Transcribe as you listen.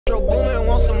booming,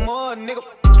 want some more, nigga.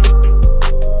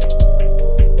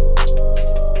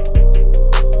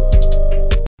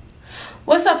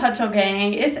 What's up, Petro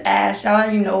Gang? It's Ash. Y'all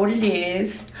already know what it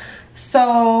is.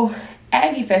 So,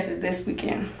 Aggie Fest is this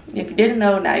weekend. If you didn't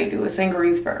know, now you do. It's in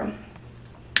Greensboro.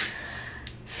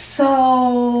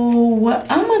 So,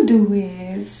 what I'm gonna do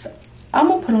is, I'm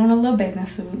gonna put on a little bathing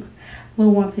suit,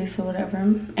 little one piece or whatever,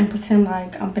 and pretend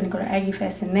like I'm finna go to Aggie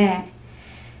Fest in that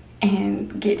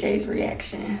and get Jay's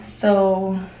reaction.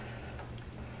 So,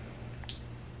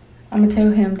 I'm gonna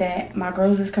tell him that my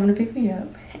girls is coming to pick me up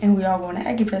and we all going to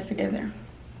Aggie Fest together.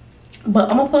 But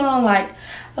I'm gonna put on like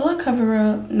a little cover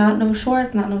up, not no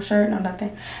shorts, not no shirt, no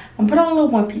nothing. I'm gonna put on a little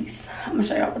one piece. I'm gonna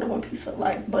show y'all what the one piece look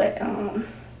like. But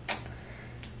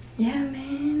yeah,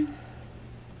 man.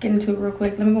 Get into it real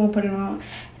quick. Let me go and put it on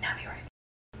and I'll be right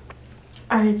back.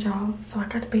 Alright, y'all. So I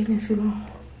got the bathing suit on.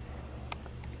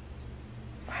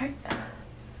 Right?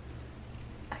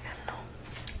 I got it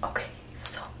on. Okay,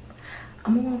 so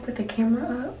I'm gonna put the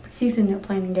camera up. He's in there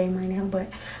playing the game right now,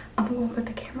 but I'm gonna put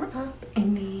the camera up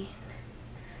and then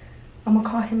I'm gonna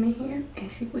call him in here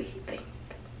and see what he think.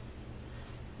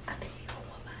 I think he gonna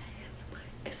want my ass, but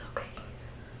it's okay.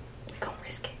 We gonna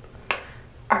risk it.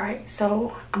 Alright,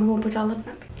 so I'm gonna put y'all up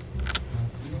now.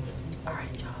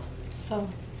 Alright, y'all. So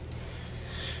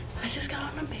I just got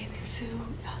on a bathing suit.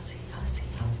 Y'all see.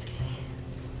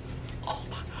 Oh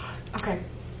my god. Okay.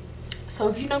 So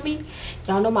if you know me,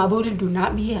 y'all know my booty do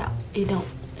not be out. It don't.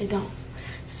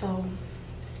 So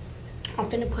I'm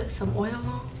finna put some oil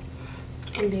on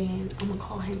and then I'm gonna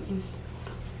call him in.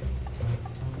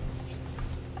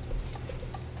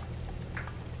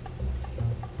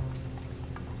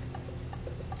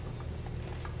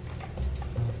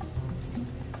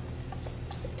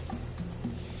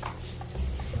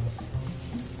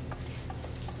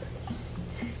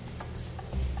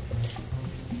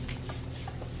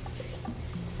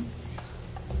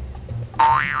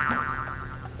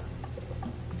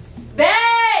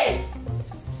 Babe!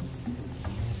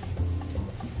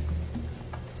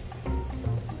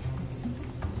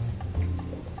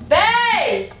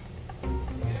 Babe!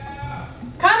 Yeah.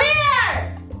 Come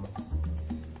here!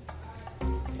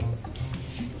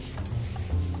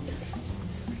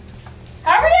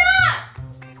 Hurry up!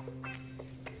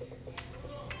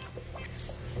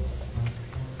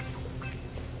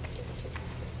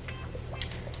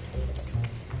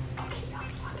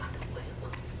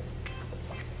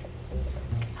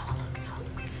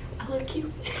 I look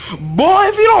cute. Boy,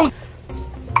 if you don't.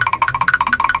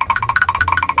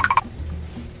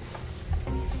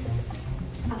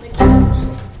 I look cute.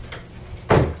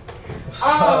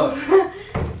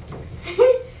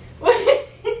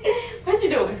 What you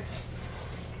doing?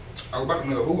 I'm about to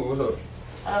make a hookah. What's up?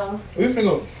 Oh. Where you finna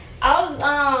go? I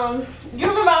was, you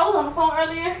remember I was on the phone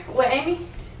earlier with Amy?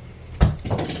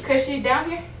 Cause she's down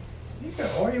here. You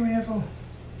got oil in your phone?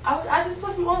 I just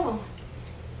put some oil on.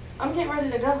 I'm getting ready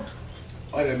to go.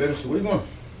 I like that baby suit. Where you going?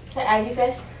 To Aggie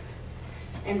Fest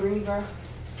in Greensboro.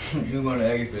 You going to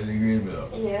Aggie Fest in Greensboro?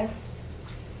 Yeah.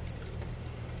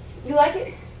 You like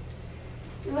it?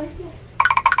 You like it?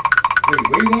 Wait,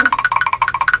 where you going?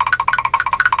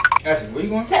 Ashley, where you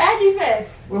going? To Aggie Fest.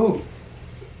 With who?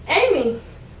 Amy.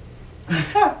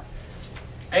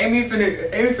 Amy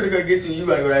finna go get you. You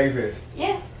gotta go to Aggie Fest.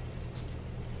 Yeah.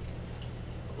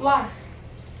 Why?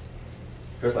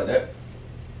 Dressed like that?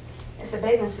 It's a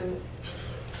bathing suit.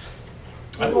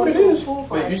 I know what it is.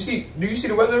 Wait, do you see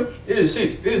the weather? It is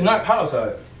 6. It is not hot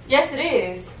outside. Yes, it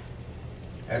is.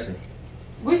 Ashley.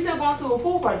 We still going to a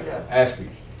pool party though. Ashley.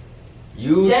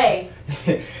 You Jay.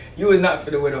 You is not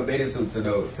finna wear no bathing suit to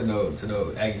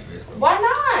no Aggie Fest, bro. Why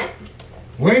not?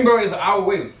 Greensboro is an hour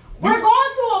away. We're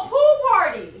going to a pool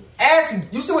party. Ashley,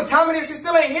 you see what time it is? She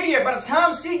still ain't here yet. By the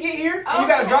time she get here, and you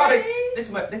gotta drive it.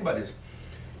 Think about this.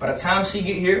 By the time she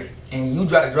get here and you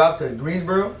try to drive to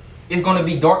Greensboro, it's gonna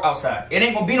be dark outside. It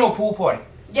ain't gonna be no pool party.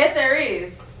 Yes, there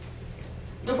is.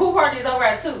 The pool party is over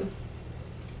at 2.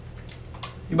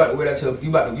 You about to wear that to you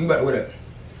about to wear that.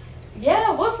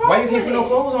 Yeah, what's wrong? Why you can't put no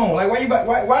clothes on? Like why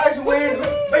is you wearing?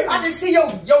 Like, I can see your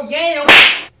yam.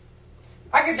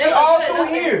 I can see all through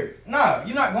here. Nah,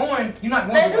 you're not going. They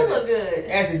do look good.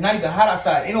 Ashley, it's not even hot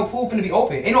outside. Ain't no pool finna be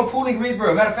open. Ain't no pool in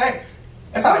Greensboro. Matter of fact,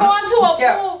 that's We're how going to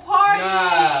a pool party.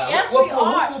 Nah. Yes, What we pool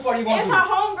party you going It's to? her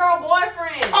homegirl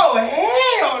boyfriend. Oh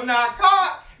hell nah,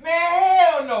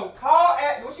 hell no. Call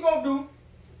at what you gonna do?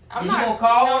 I'm you not gonna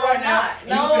call no, her right I'm now? not. And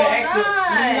No, you finna I'm ask her.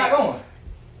 not. You're not going.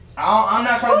 I'm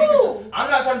not trying to be. I'm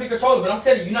not trying to be controlled, but I'm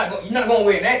telling you, you're not going to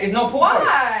wear that. It's no pool party.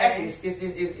 Why? Actually,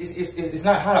 it's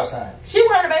not hot outside. She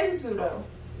wearing a bathing suit though.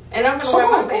 And I'm gonna So wear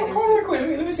my call bathing her real quick.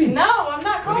 Let me see. No, I'm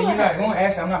not calling You're not her. going to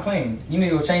ask. I'm not playing. You need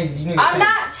to go change. You need to I'm change.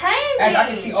 not changing. Actually, I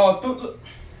can see all through. Look.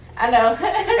 I know.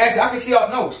 Actually, I can see all.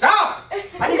 No, stop.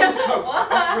 I need to. No,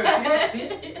 What? see,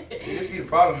 this be the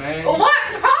problem, man. What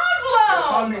The problem?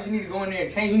 problem is you need to go in there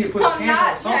and change. You need to put some I'm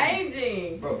pants on or not something.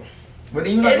 changing. Bro. But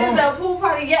then you're not It going. is a pool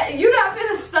party. Yeah, you're not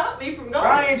finna stop me from going.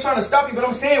 Bro, I ain't trying to stop you, but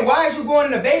I'm saying, why is you going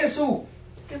in a bathing suit?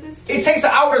 Cause it's It takes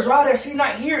an hour to drive there. She's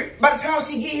not here. By the time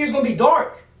she get here, it's gonna be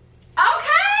dark.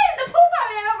 okay. The pool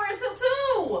party ain't over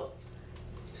until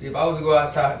 2. See, if I was to go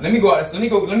outside, let me go out. Let me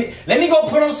go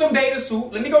put on some bathing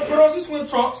suit. Let me go put on some swim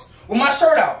trunks with my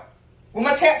shirt out, with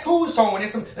my tattoos showing, and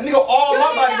some. Let me go all You my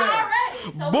did body that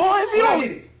down. already. So Boy, if you I don't.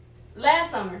 did it.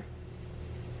 last summer.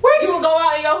 What? You would go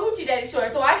out in your hoochie daddy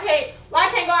shorts, so I can't. Why I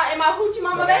can't go out in my hoochie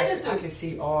mama bathing I suit? can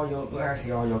see all your. I can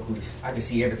see all your cooties. I can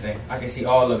see everything. I can see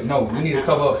all of it. No, you need to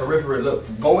cover up peripheral.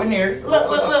 Look, go in there. Look,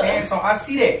 put some look. pants on. I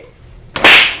see that.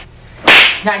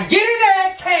 Now get in there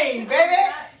and change, baby.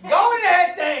 Go in there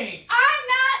and change. I'm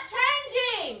not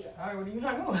changing. All right, well, you're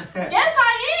not going. Yes,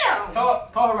 I am.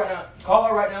 Call her right now. Call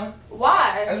her right now.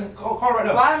 Why? Call her right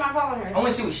now. Why am I calling I her? want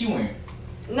to see what she wearing.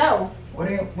 No. What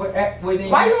then?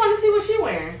 Why you want to see what she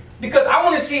wearing? Because I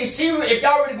want to see if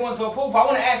y'all really going to a pool party.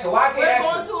 I want to ask her. Why I can't We're ask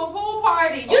going her? to a pool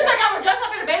party. You think I would dress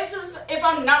up in a bathing suit if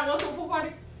I'm not going to a pool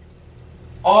party?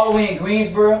 All the way in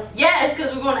Greensboro. Yes,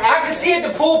 because we're going to. I can see if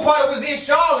the pool party was in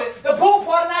Charlotte. The pool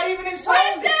party not even in We're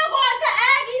Charlotte. still going to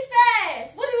Aggie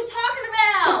Fest. What are you talking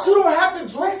about? But you don't have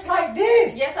to dress like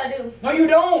this. Yes, I do. No, you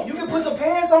don't. You can put some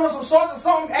pants on or some shorts or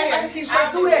something. Hey, I can see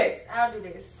straight through that. I'll do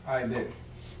this. All right, bet.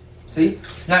 See?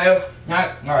 Now, all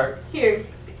right. Here.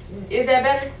 Is that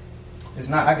better? It's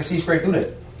not. I can see straight through that.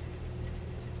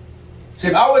 See,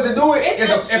 if I was to do it, if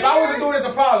I was to do it, it's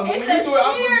a problem. But It's when you a do it,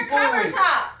 I'm sheer supposed to be cool cover with it.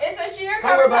 top. It's a sheer Don't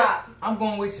worry cover about top. it. I'm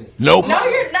going with you. Nope. No,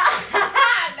 you're not.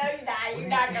 No, you're not. You're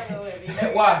not coming with me.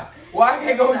 No, Why? Why I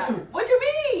can't go with you? What you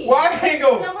mean? Why I can't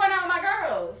go? I'm going out with my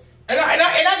girls. And I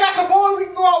got some boys we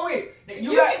can go out with.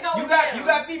 You can go with them. You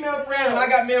got female friends and I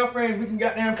got male friends. We can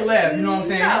goddamn collab. You know what I'm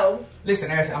saying? No. Listen,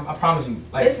 Ashley, I promise you.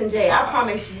 Like, Listen, Jay, I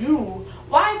promise you.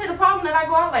 Why is it a problem that I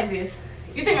go out like this?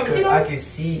 You think I'm cheating on I you? can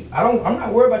see. I'm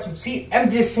not worried about you cheat. I'm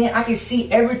just saying I can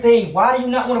see everything. Why do you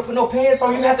not want to put no pants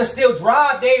on? You have to still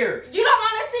drive there. You don't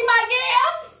want to see my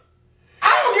yams?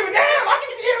 I don't give a damn. I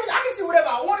can see everything. I can see whatever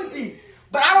I want to see.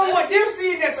 But I don't want them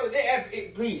seeing that. So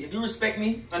please, if you respect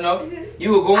me enough,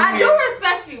 you will go in I here. do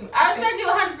respect you. I respect you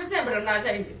 100%, but I'm not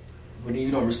changing. But then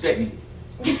you don't respect me.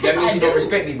 That means you don't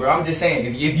respect me, bro. I'm just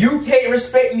saying, if you can't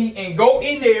respect me and go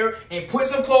in there and put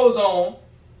some clothes on,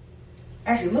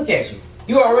 actually look at you.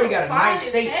 You already got a Fine nice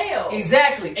as shape. hell.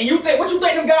 Exactly. And you think, what you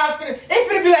think them guys finna, they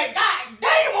finna be like, God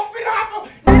damn, I'm finna hop on.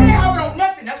 They ain't hopping on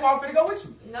nothing. That's why I'm finna go with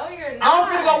you. No, you're not.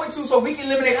 I'm finna go with you so we can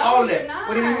eliminate No, all of you're that. not.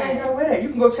 But then you ain't gotta wear that. You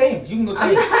can go change. You can go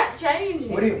I'm change. not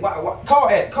changing. What is, why, call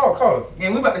her.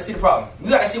 And we about to see the problem. We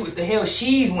gotta see what the hell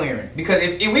she's wearing. Because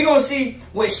if we gonna see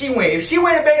what she wearing, if she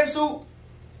wearing a bathing suit,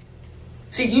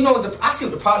 see, you know what I see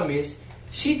what the problem is.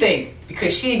 She think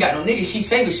because she ain't got no niggas, she's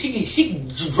single, she can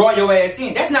draw your ass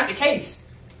in. That's not the case.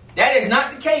 That is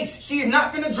not the case. She is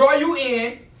not finna draw you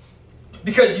in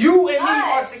because you and me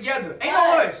are together. Ain't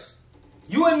no us.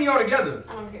 You and me are together.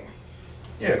 I don't care.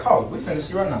 Yeah, call her. We finna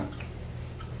see right now.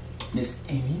 Miss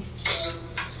Amy.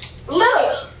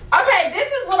 Look. Okay,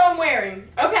 this is what I'm wearing.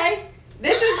 Okay?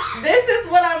 This is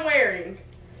what I'm wearing.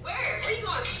 Where you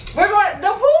going? We're going the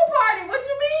pool party. What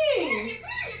you mean?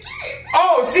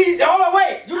 Oh, see, hold on,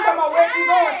 wait. You talking about where she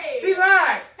going? Okay. She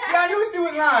lying. See, I knew she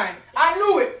was lying. I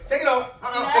knew it. Take it off.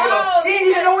 Take it No, off. She didn't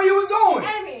even know where you was going.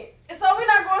 Amy, so we're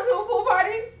not going to a pool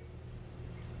party?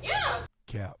 Yeah.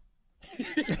 Cap.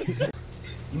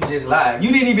 You just lied.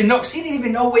 You didn't even know. She didn't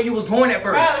even know where you was going at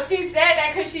first. Bro, she said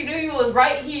that because she knew you was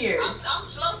right here. I'm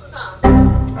slow sometimes.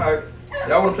 All right.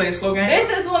 Y'all want to play a slow game?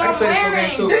 This is what I can I'm play the slow wearing.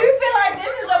 game too. Do you feel like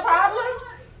this is a problem?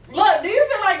 Look, do you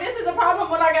feel like this is a problem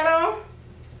what I got on?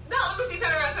 No, let me see.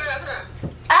 Turn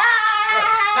around.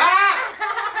 Ah!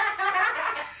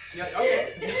 Yeah,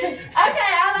 okay. Okay,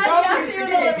 I'll see you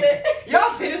in a little bit.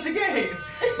 Y'all play this again.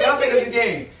 Y'all play this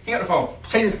again. Hang up the phone.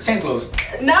 Change clothes.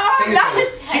 No, I'm not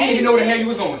She didn't even know where the hell you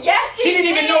was going. Yes, she didn't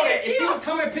even did. know that. If she was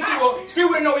coming to pick you up, she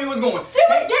wouldn't know where you was going. She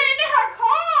was getting in her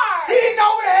car. She didn't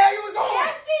know where the hell you was going.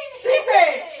 Yes, She did.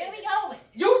 said, Where we going?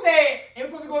 you said,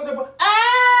 and we're supposed to go to the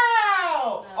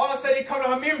ow! No. All of a sudden it come to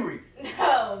her memory.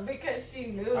 No, because she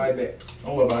knew. I bet.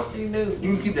 Don't worry about it. She knew.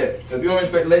 You can keep that. If you don't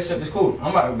respect the relationship, it's cool.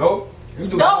 I'm about to go. You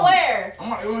do Go where? I'm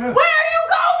not doing that. Where are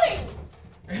you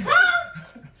going?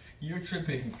 Huh? You're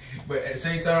tripping. But at the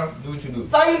same time, do what you do.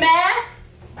 So you mad?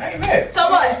 I ain't mad. So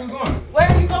what? Where you going? Where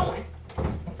are you going?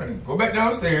 I'm finna go back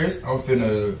downstairs. I'm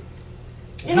finna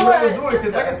You know what I what? was doing,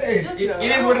 because like I said, it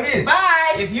is what it is.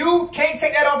 Bye. If you can't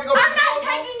take that off and go I'm not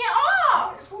taking it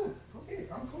off. It's cool. Okay,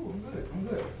 I'm cool. I'm good. I'm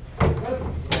good.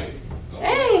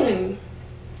 Dang.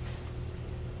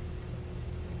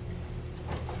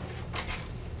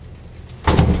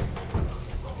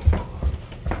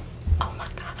 Oh my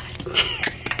God.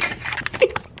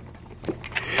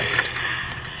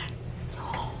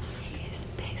 Oh, he is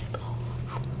pissed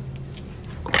off.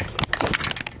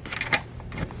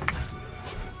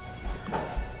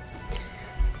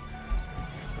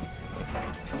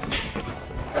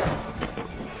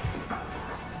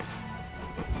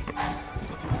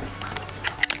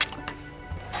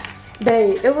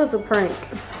 Babe, it was a prank.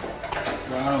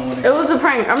 It was a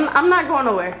prank. I'm not going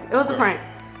nowhere. It was a prank.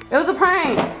 It was a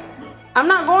prank. I'm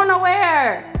not going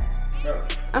nowhere.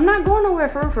 I'm not going nowhere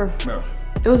for.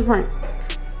 It was a prank.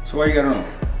 So why you got it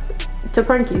on? To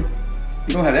prank you.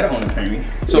 You don't have that on to prank me.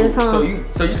 So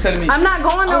Yes, so you telling me I'm not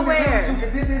going nowhere.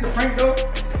 If this is a prank though,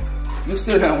 you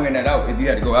still not wearing that out if you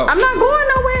had to go out. I'm not going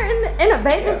nowhere in a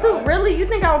bathing suit. Really? You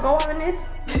think I would go out in this?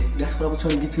 That's what I was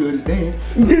trying to get you to understand.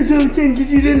 That's what I'm trying to get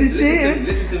you to understand.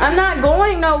 Listen to me. I'm not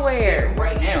going nowhere.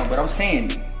 Right now, but I'm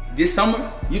saying this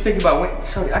summer, you think about what?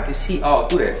 Sorry, I can see all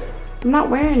through that. I'm not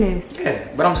wearing this. Yeah,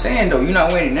 but I'm saying though, you're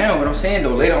not wearing it now. But I'm saying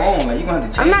though, later on, like you're gonna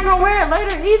have to change. I'm not gonna wear it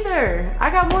later either. I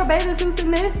got more bathing suits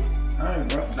than this. Alright,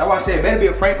 bro. That's why I said it better be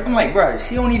a prank. I'm like, bro,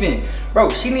 she didn't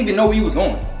even know where you was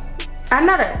going. I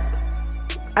know that.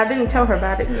 I didn't tell her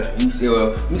about it. Yeah, you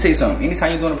still. Let me tell you something.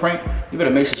 Anytime you're doing a prank, you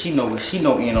better make sure she know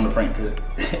in on the prank, cause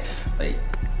like,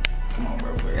 come on,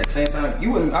 bro. At the same time, I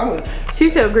wasn't. She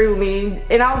still agreed with me,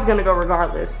 and I was gonna go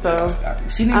regardless. So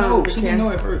she didn't know. She didn't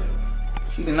know at first.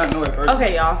 She did not know at first.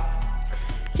 Okay, y'all.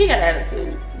 He got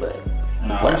attitude, but.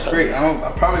 No, I'm straight.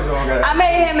 I promise you I don't got it. I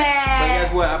made him mad. But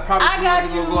guess what? I promise I you got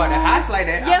wasn't gonna go out the house like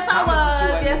that. Yes, I promise was. you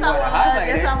wasn't Yes, gonna go out the house like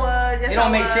I that. was. It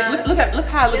don't make sense. Look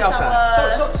how I look Yes, I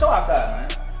outside. was. Show outside, man.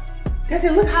 Guess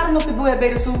it look hot enough to wear a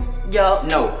bathing suit. Yup.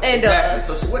 No, And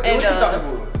exactly. So what she thought it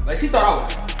was? Like you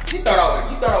thought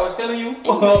I was stealing you?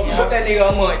 Put that nigga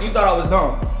on mud. You thought I was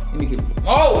dumb. Let me get it.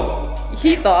 Oh!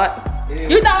 He thought.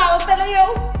 You thought I was telling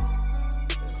you?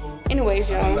 Anyways,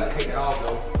 You y'all. gotta take it off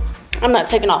though. I'm not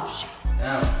taking off.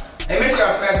 Now, hey, make sure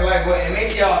y'all smash the like button and make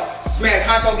sure y'all smash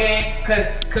console game,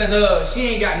 cause she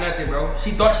ain't got nothing, bro.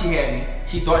 She thought she had me.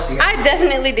 I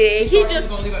definitely did. He's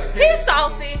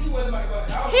salty. She wasn't about to go out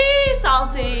the house. He's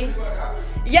salty.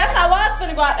 Yes, I was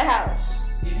gonna go out the house.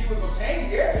 If you was gonna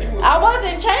change, yeah. You was. I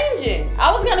wasn't changing.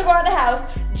 I was gonna go out the house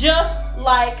just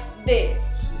like this.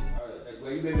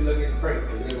 Well, you better look at some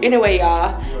break. Anyway,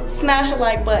 y'all, smash the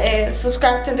like button,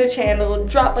 subscribe to the channel,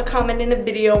 drop a comment in the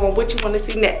video on what you want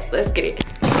to see next. Let's get it.